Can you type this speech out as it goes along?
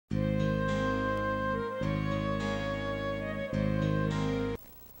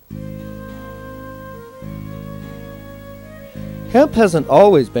Hemp hasn't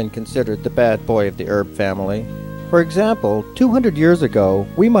always been considered the bad boy of the herb family. For example, 200 years ago,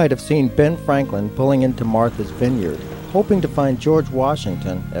 we might have seen Ben Franklin pulling into Martha's Vineyard, hoping to find George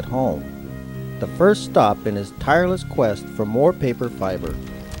Washington at home. The first stop in his tireless quest for more paper fiber.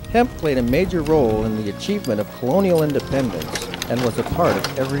 Hemp played a major role in the achievement of colonial independence and was a part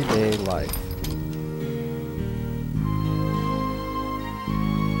of everyday life.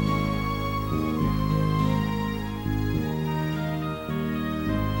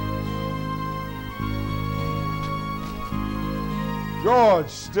 George,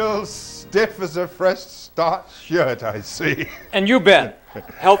 still stiff as a fresh starched shirt, I see. And you, Ben,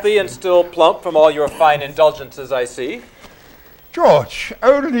 healthy and still plump from all your fine indulgences, I see. George,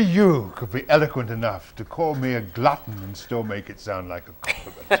 only you could be eloquent enough to call me a glutton and still make it sound like a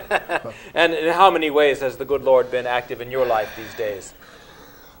compliment. And in how many ways has the good Lord been active in your life these days?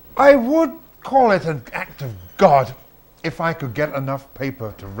 I would call it an act of God if I could get enough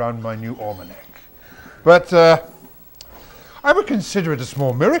paper to run my new almanac. But I would consider it a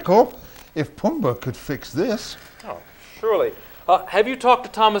small miracle if Pumbaa could fix this. Oh, surely. Have you talked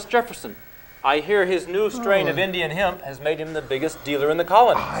to Thomas Jefferson? I hear his new strain of Indian hemp has made him the biggest dealer in the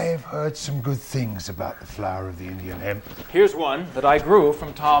colony. I've heard some good things about the flower of the Indian hemp. Here's one that I grew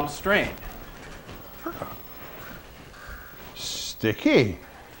from Tom's strain. Sticky.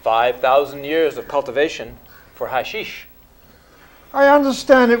 5,000 years of cultivation for hashish. I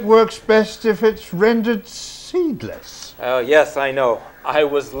understand it works best if it's rendered seedless. Oh, yes, I know. I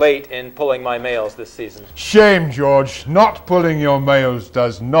was late in pulling my males this season. Shame, George. Not pulling your males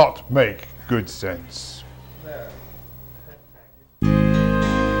does not make good sense.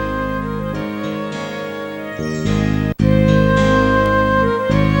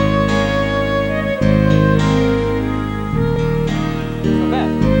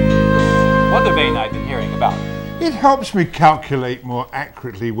 Weather vane I've been hearing about. It helps me calculate more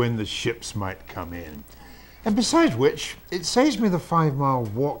accurately when the ships might come in. And besides which, it saves me the 5-mile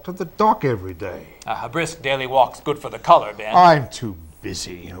walk to the dock every day. A brisk daily walk's good for the color, Ben. I'm too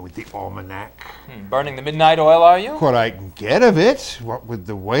busy, with the almanac. Burning the midnight oil, are you? What I can get of it, what with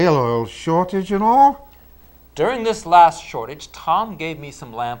the whale oil shortage and all. During this last shortage, Tom gave me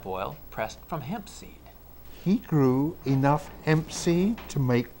some lamp oil pressed from hemp seed. He grew enough hemp seed to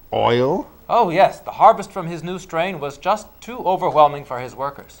make oil? Oh, yes. The harvest from his new strain was just too overwhelming for his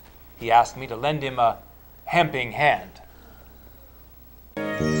workers. He asked me to lend him a hemping hand.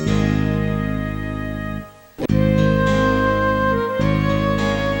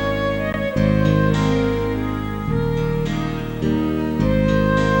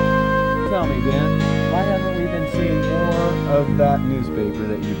 Tell me, Ben, why haven't we been seeing more of that newspaper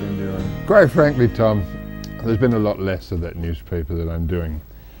that you've been doing? Quite frankly, Tom, there's been a lot less of that newspaper that I'm doing.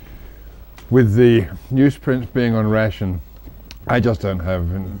 With the newsprints being on ration, I just don't have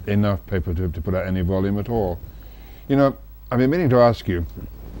enough paper to put out any volume at all. I've been meaning to ask you,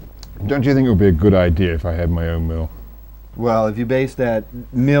 don't you think it would be a good idea if I had my own mill? Well, if you base that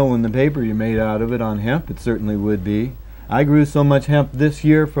mill and the paper you made out of it on hemp, it certainly would be. I grew so much hemp this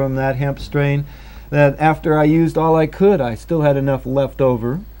year from that hemp strain that after I used all I could, I still had enough left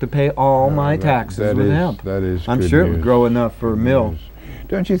over to pay all my taxes with hemp. That is I'm good sure news. it would grow enough for a mill.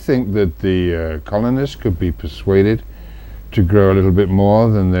 Don't you think that the colonists could be persuaded to grow a little bit more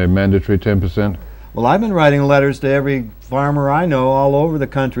than their mandatory 10%? Well, I've been writing letters to every farmer I know all over the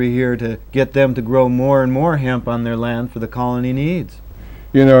country here to get them to grow more and more hemp on their land for the colony needs.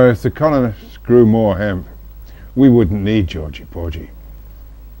 If the colonists grew more hemp, we wouldn't need Georgie Porgy.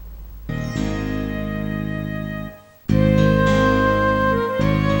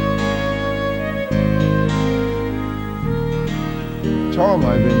 Tom,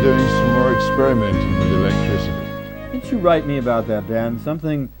 I've been doing some more experimenting with electricity. Didn't you write me about that, Ben?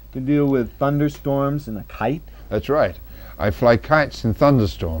 Something to deal with thunderstorms and a kite? That's right. I fly kites in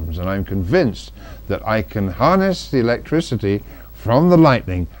thunderstorms, and I'm convinced that I can harness the electricity from the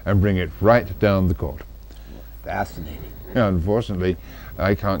lightning and bring it right down the court. Fascinating. Yeah, unfortunately,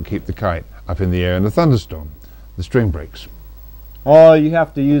 I can't keep the kite up in the air in a thunderstorm. The string breaks. Oh, you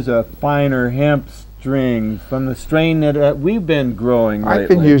have to use a finer hemp string from the strain that we've been growing lately. I've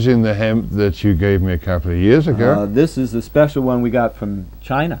been using the hemp that you gave me a couple of years ago. This is the special one we got from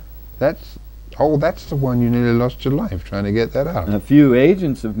China. That's the one you nearly lost your life trying to get that out. A few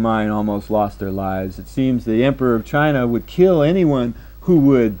agents of mine almost lost their lives. It seems the Emperor of China would kill anyone who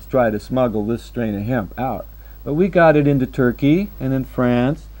would try to smuggle this strain of hemp out. But we got it into Turkey and in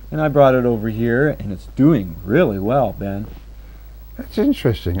France, and I brought it over here, and it's doing really well, Ben. That's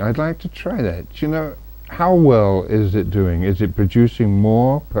interesting. I'd like to try that. how well is it doing? Is it producing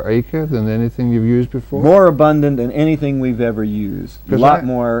more per acre than anything you've used before? More abundant than anything we've ever used. A 'Cause lot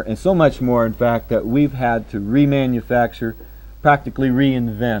more, and so much more, in fact, that we've had to remanufacture, practically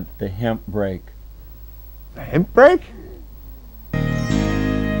reinvent the hemp brake. The hemp brake?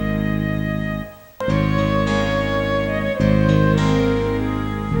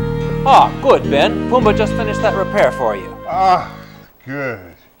 Ah, good, Ben. Pumbaa just finished that repair for you. Ah, good,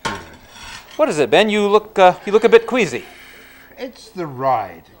 good. What is it, Ben? You look a bit queasy. It's the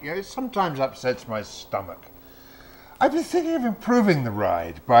ride. It sometimes upsets my stomach. I've been thinking of improving the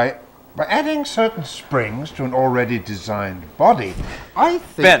ride by adding certain springs to an already designed body. I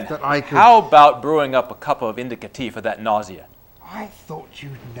think Ben, that I could... how about brewing up a cup of indica tea for that nausea? I thought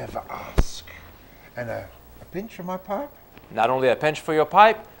you'd never ask. And a pinch of my pipe? Not only a pinch for your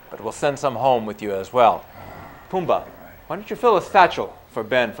pipe, but we'll send some home with you as well. Pumbaa, why don't you fill a satchel for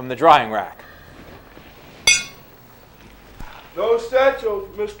Ben from the drying rack? No satchels,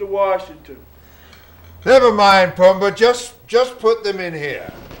 Mr. Washington. Never mind, Pumbaa. Just put them in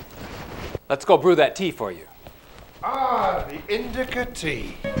here. Let's go brew that tea for you. Ah, the indica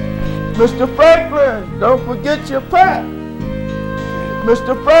tea. Mr. Franklin, don't forget your pat.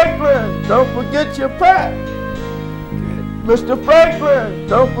 Mr. Franklin, don't forget your pat. Mr. Franklin,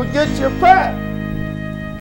 don't forget your pat.